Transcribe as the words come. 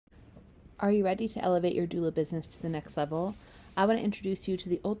Are you ready to elevate your doula business to the next level? I want to introduce you to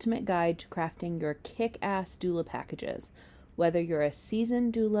the ultimate guide to crafting your kick-ass doula packages. Whether you're a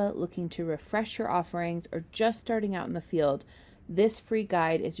seasoned doula looking to refresh your offerings or just starting out in the field, this free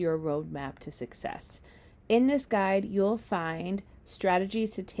guide is your roadmap to success. In this guide, you'll find strategies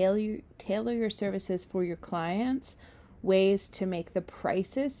to tailor your services for your clients, ways to make the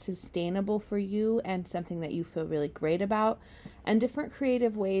prices sustainable for you and something that you feel really great about, and different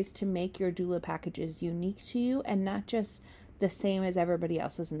creative ways to make your doula packages unique to you and not just the same as everybody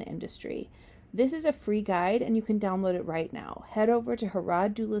else's in the industry. This is a free guide and you can download it right now. Head over to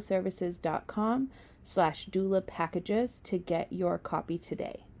haraddoulaservices.com/doula packages to get your copy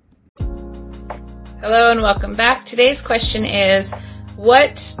today. Hello and welcome back. Today's question is,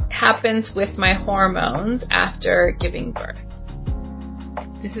 what happens with my hormones after giving birth?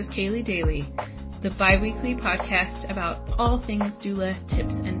 This is Kaylee Daly, the bi-weekly podcast about all things doula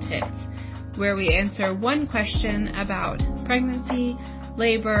tips and tits, where we answer one question about pregnancy,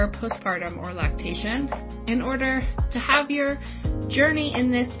 labor, postpartum, or lactation in order to have your journey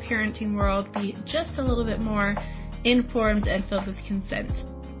in this parenting world be just a little bit more informed and filled with consent.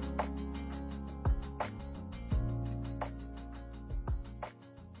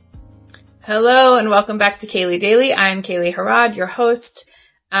 Hello and welcome back to Kaylee Daly. I'm Kaylee Harad, your host,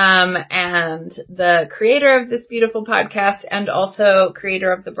 and the creator of this beautiful podcast and also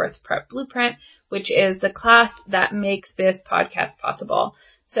creator of the Birth Prep Blueprint, which is the class that makes this podcast possible.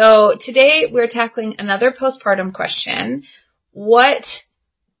 So today we're tackling another postpartum question. What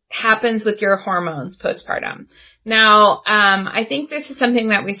happens with your hormones postpartum? Now, I think this is something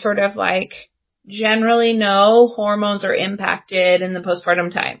that we sort of generally know hormones are impacted in the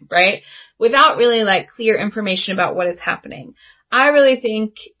postpartum time, right? Without really clear information about what is happening. I really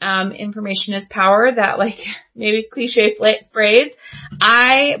think information is power, that maybe cliche phrase.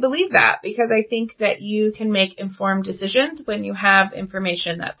 I believe that because I think that you can make informed decisions when you have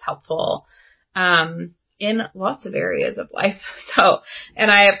information that's helpful in lots of areas of life.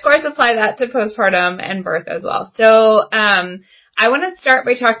 And I of course apply that to postpartum and birth as well. So I want to start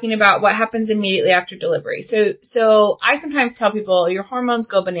by talking about what happens immediately after delivery. So I sometimes tell people your hormones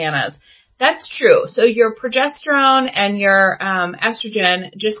go bananas. That's true. So your progesterone and your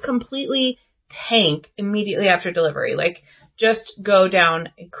estrogen just completely tank immediately after delivery, just go down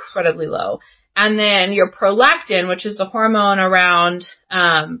incredibly low. And then your prolactin, which is the hormone around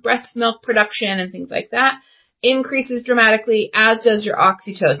breast milk production and things like that, increases dramatically, as does your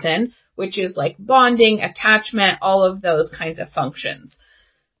oxytocin, which is bonding, attachment, all of those kinds of functions.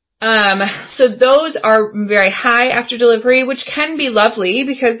 So those are very high after delivery, which can be lovely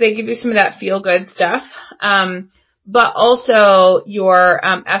because they give you some of that feel-good stuff. But also your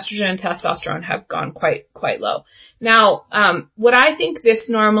estrogen and testosterone have gone quite low. Now, what I think this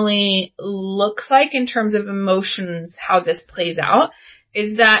normally looks like in terms of emotions, how this plays out,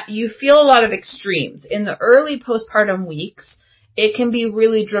 is that you feel a lot of extremes. In the early postpartum weeks, it can be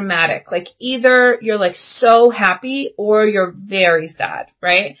really dramatic. Either you're so happy or you're very sad,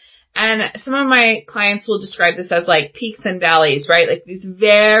 right? And some of my clients will describe this as peaks and valleys, right? These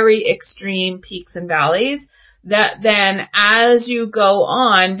very extreme peaks and valleys that then as you go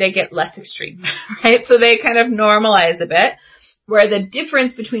on, they get less extreme, right? So they kind of normalize a bit where the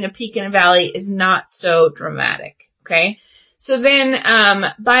difference between a peak and a valley is not so dramatic, okay? So then,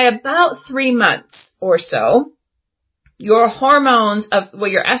 by about 3 months or so, your hormones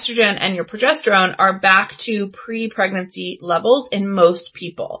your estrogen and your progesterone are back to pre-pregnancy levels in most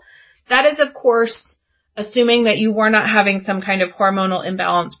people. That is, of course, assuming that you were not having some kind of hormonal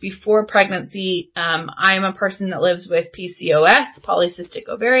imbalance before pregnancy. I'm a person that lives with PCOS, polycystic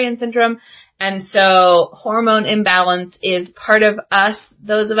ovarian syndrome, and so hormone imbalance is part of us,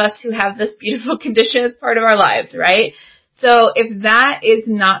 those of us who have this beautiful condition. It's part of our lives, right? So if that is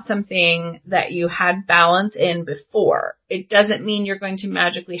not something that you had balance in before, it doesn't mean you're going to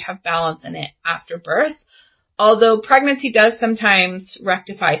magically have balance in it after birth, although pregnancy does sometimes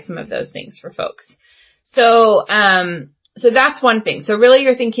rectify some of those things for folks. So that's one thing. So really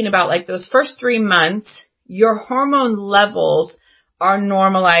you're thinking about those first 3 months, your hormone levels are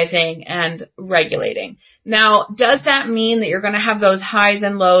normalizing and regulating. Now, does that mean that you're going to have those highs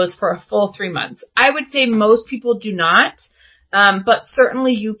and lows for a full 3 months? I would say most people do not, but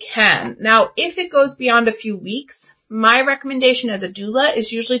certainly you can. Now, if it goes beyond a few weeks, my recommendation as a doula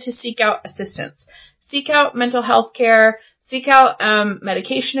is usually to seek out assistance. Seek out mental health care, seek out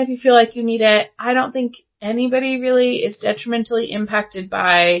medication if you feel like you need it. I don't think anybody really is detrimentally impacted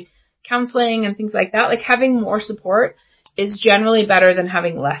by counseling and things like that. Having more support is generally better than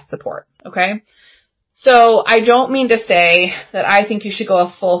having less support, okay? So I don't mean to say that I think you should go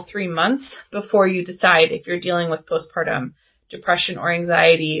a full 3 months before you decide if you're dealing with postpartum depression or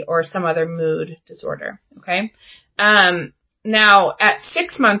anxiety or some other mood disorder. Okay. Now at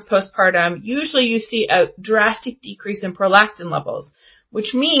 6 months postpartum, usually you see a drastic decrease in prolactin levels,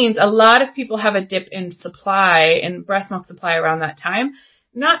 which means a lot of people have a dip in breast milk supply around that time.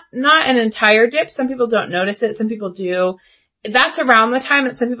 Not an entire dip. Some people don't notice it. Some people do. That's around the time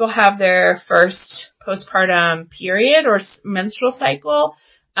that some people have their first postpartum period or menstrual cycle,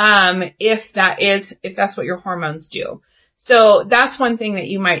 if that's what your hormones do. So that's one thing that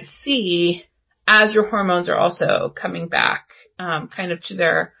you might see as your hormones are also coming back, kind of to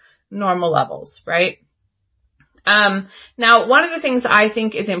their normal levels, right? Now, one of the things I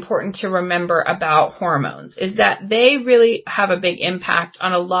think is important to remember about hormones is that they really have a big impact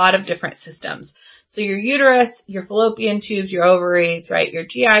on a lot of different systems. So your uterus, your fallopian tubes, your ovaries, right? Your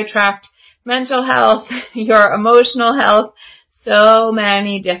GI tract, mental health, your emotional health. So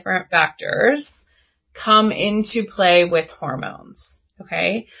many different factors come into play with hormones.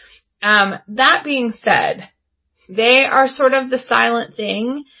 Okay. That being said, they are sort of the silent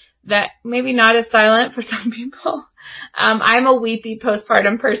thing that maybe not as silent for some people. I'm a weepy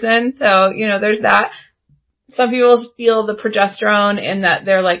postpartum person. So, there's that. Some people feel the progesterone in that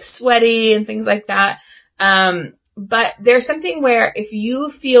they're like sweaty and things like that. But there's something where if you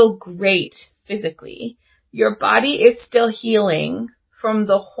feel great physically, your body is still healing from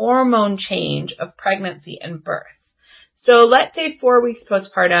the hormone change of pregnancy and birth. So let's say 4 weeks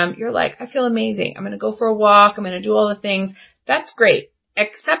postpartum, you're like, I feel amazing. I'm going to go for a walk. I'm going to do all the things. That's great.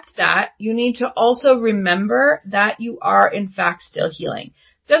 Except that you need to also remember that you are in fact still healing.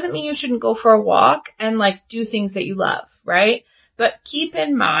 Doesn't mean you shouldn't go for a walk and like do things that you love, right? But keep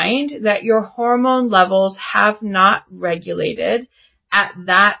in mind that your hormone levels have not regulated at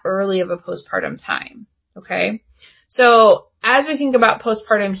that early of a postpartum time. Okay. So as we think about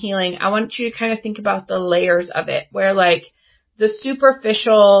postpartum healing, I want you to kind of think about the layers of it where like the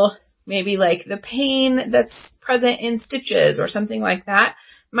superficial, maybe like the pain that's present in stitches or something like that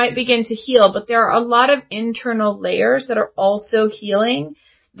might begin to heal, but there are a lot of internal layers that are also healing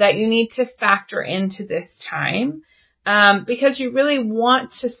that you need to factor into this time, because you really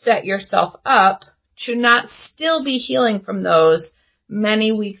want to set yourself up to not still be healing from those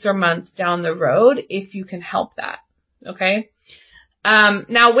many weeks or months down the road if you can help that. Okay.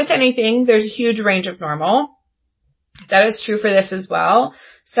 Now with anything, there's a huge range of normal. That is true for this as well.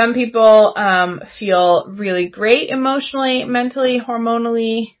 Some people, feel really great emotionally, mentally,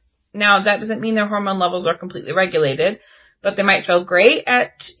 hormonally. Now that doesn't mean their hormone levels are completely regulated, but they might feel great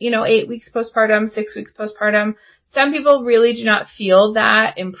at, 8 weeks postpartum, 6 weeks postpartum. Some people really do not feel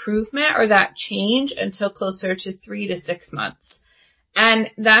that improvement or that change until closer to 3 to 6 months. And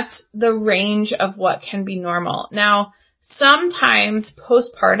that's the range of what can be normal. Now, sometimes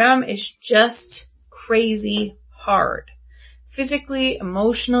postpartum is just crazy hard. Physically,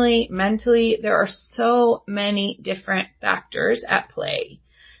 emotionally, mentally, there are so many different factors at play.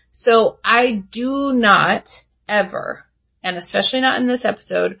 So I do not ever, and especially not in this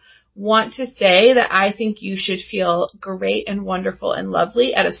episode, want to say that I think you should feel great and wonderful and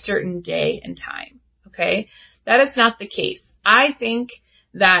lovely at a certain day and time. Okay? That is not the case. I think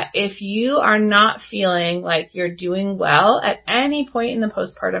that if you are not feeling like you're doing well at any point in the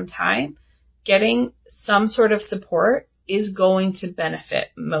postpartum time, getting some sort of support is going to benefit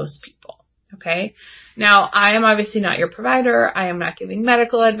most people. Okay? Now, I am obviously not your provider. I am not giving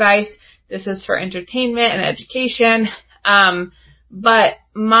medical advice. This is for entertainment and education. But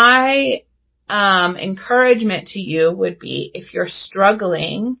my encouragement to you would be, if you're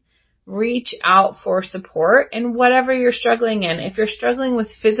struggling, reach out for support in whatever you're struggling in. If you're struggling with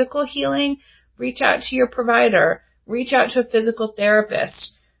physical healing, reach out to your provider. Reach out to a physical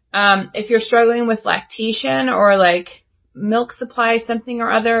therapist. If you're struggling with lactation or like milk supply, something or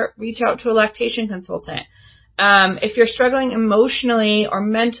other, reach out to a lactation consultant. If you're struggling emotionally or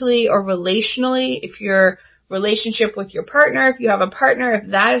mentally or relationally, if your relationship with your partner, if you have a partner,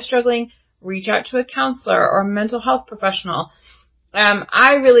 if that is struggling, reach out to a counselor or a mental health professional.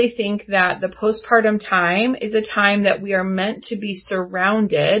 I really think that the postpartum time is a time that we are meant to be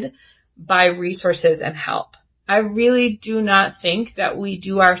surrounded by resources and help. I really do not think that we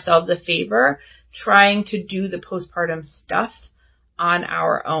do ourselves a favor trying to do the postpartum stuff on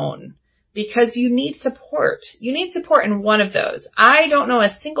our own, because you need support. You need support in one of those. I don't know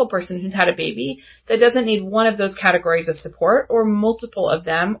a single person who's had a baby that doesn't need one of those categories of support, or multiple of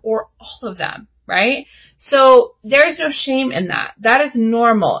them, or all of them, right? So there's no shame in that. That is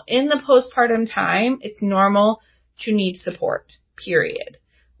normal. In the postpartum time, it's normal to need support, period.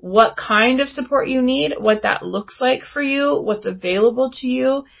 what kind of support you need, what that looks like for you, what's available to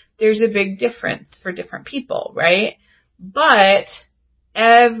you, there's a big difference for different people, right? But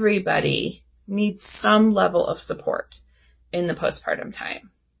everybody needs some level of support in the postpartum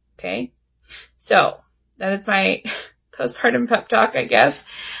time. Okay? So that is my postpartum pep talk, I guess.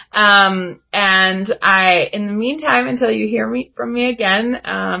 And in the meantime, until you hear from me again,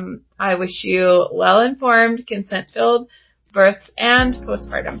 I wish you well-informed, consent-filled births and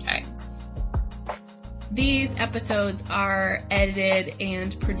postpartum times. These episodes are edited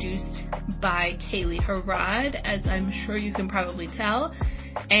and produced by Kaylee Harrod, as I'm sure you can probably tell.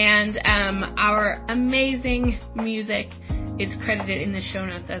 And our amazing music is credited in the show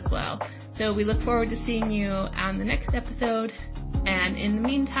notes as well. So we look forward to seeing you on the next episode. And in the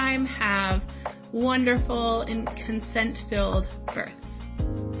meantime, have wonderful and consent-filled births.